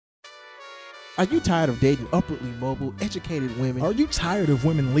Are you tired of dating upwardly mobile, educated women? Are you tired of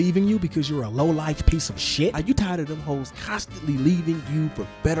women leaving you because you're a low-life piece of shit? Are you tired of them hoes constantly leaving you for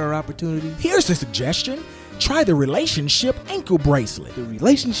better opportunities? Here's a suggestion. Try the relationship ankle bracelet. The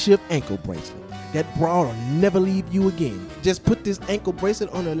relationship ankle bracelet. That broad will never leave you again. Just put this ankle bracelet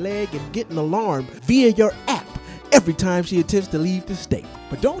on her leg and get an alarm via your app every time she attempts to leave the state.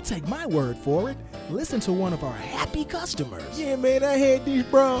 But don't take my word for it. Listen to one of our happy customers. Yeah, man, I had this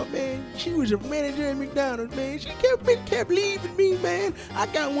broad, man. She was a manager at McDonald's, man. She kept leaving me, man. I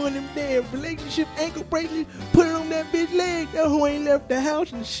got one of them damn relationship ankle bracelets, put it on that bitch leg. That hoe ain't left the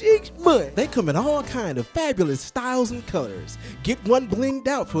house in 6 months. They come in all kind of fabulous styles and colors. Get one blinged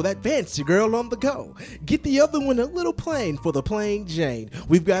out for that fancy girl on the go. Get the other one a little plain for the plain Jane.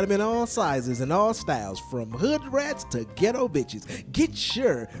 We've got them in all sizes and all styles, from hood rats to ghetto bitches. Get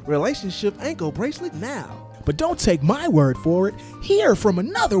your relationship ankle bracelet now. But don't take my word for it. Hear from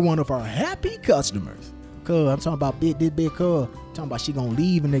another one of our happy customers. Cuz, I'm talking about this big cuz. Talking about she gonna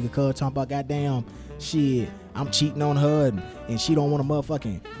leave a nigga, cuz. Talking about goddamn shit. I'm cheating on her and she don't want to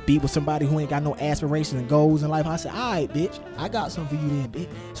motherfucking be with somebody who ain't got no aspirations and goals in life. I said, alright, bitch, I got something for you then, bitch.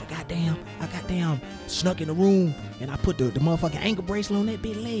 So I goddamn snuck in the room and I put the motherfucking ankle bracelet on that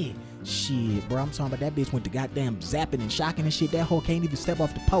bitch leg. Shit, bro, I'm talking about that bitch went to goddamn zapping and shocking and shit. That hoe can't even step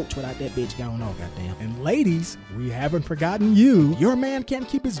off the porch without that bitch going on, goddamn. And ladies, we haven't forgotten you. Your man can't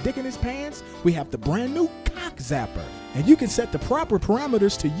keep his dick in his pants? We have the brand new Cock Zapper. And you can set the proper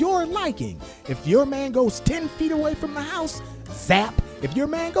parameters to your liking. If your man goes 10 feet away from the house, zap. If your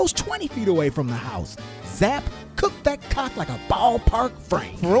man goes 20 feet away from the house, zap. Cook that cock like a ballpark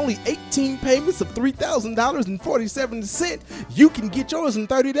frame. For only 18 payments of $3,000.47, you can get yours in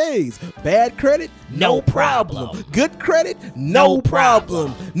 30 days. Bad credit? No problem. Good credit? No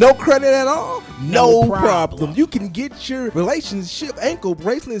problem. No credit at all? No problem. You can get your relationship ankle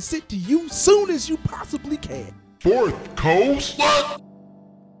bracelet sent to you soon as you possibly can. Fourth Coast.